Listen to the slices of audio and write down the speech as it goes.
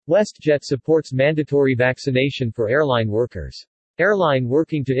WestJet supports mandatory vaccination for airline workers. Airline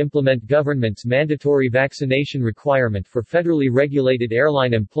working to implement government's mandatory vaccination requirement for federally regulated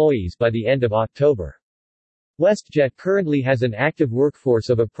airline employees by the end of October. WestJet currently has an active workforce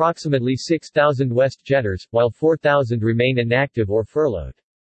of approximately 6,000 WestJetters, while 4,000 remain inactive or furloughed.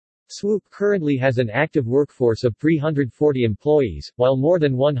 Swoop currently has an active workforce of 340 employees, while more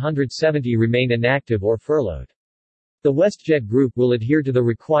than 170 remain inactive or furloughed. The WestJet Group will adhere to the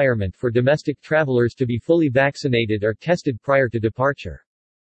requirement for domestic travelers to be fully vaccinated or tested prior to departure.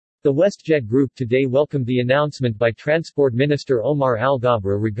 The WestJet Group today welcomed the announcement by Transport Minister Omar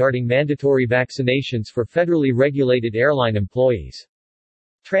Al-Ghabra regarding mandatory vaccinations for federally regulated airline employees.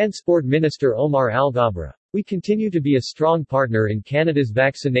 Transport Minister Omar Al-Ghabra: "We continue to be a strong partner in Canada's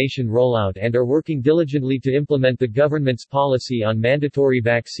vaccination rollout and are working diligently to implement the government's policy on mandatory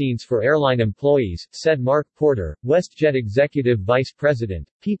vaccines for airline employees," said Mark Porter, WestJet Executive Vice President,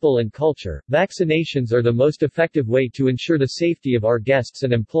 People and Culture. "Vaccinations are the most effective way to ensure the safety of our guests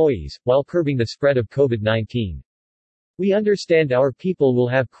and employees, while curbing the spread of COVID-19. We understand our people will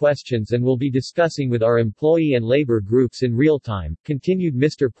have questions and will be discussing with our employee and labor groups in real time," continued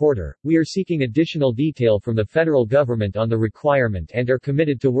Mr. Porter. "We are seeking additional detail from the federal government on the requirement and are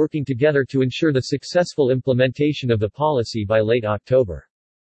committed to working together to ensure the successful implementation of the policy by late October."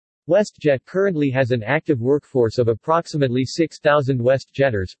 WestJet currently has an active workforce of approximately 6,000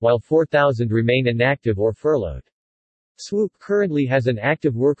 WestJetters, while 4,000 remain inactive or furloughed. Swoop currently has an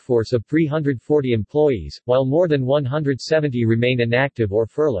active workforce of 340 employees, while more than 170 remain inactive or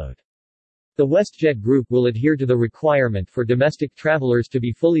furloughed. The WestJet Group will adhere to the requirement for domestic travelers to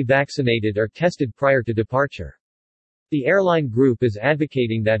be fully vaccinated or tested prior to departure. The airline group is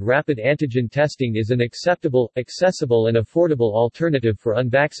advocating that rapid antigen testing is an acceptable, accessible and affordable alternative for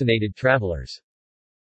unvaccinated travelers.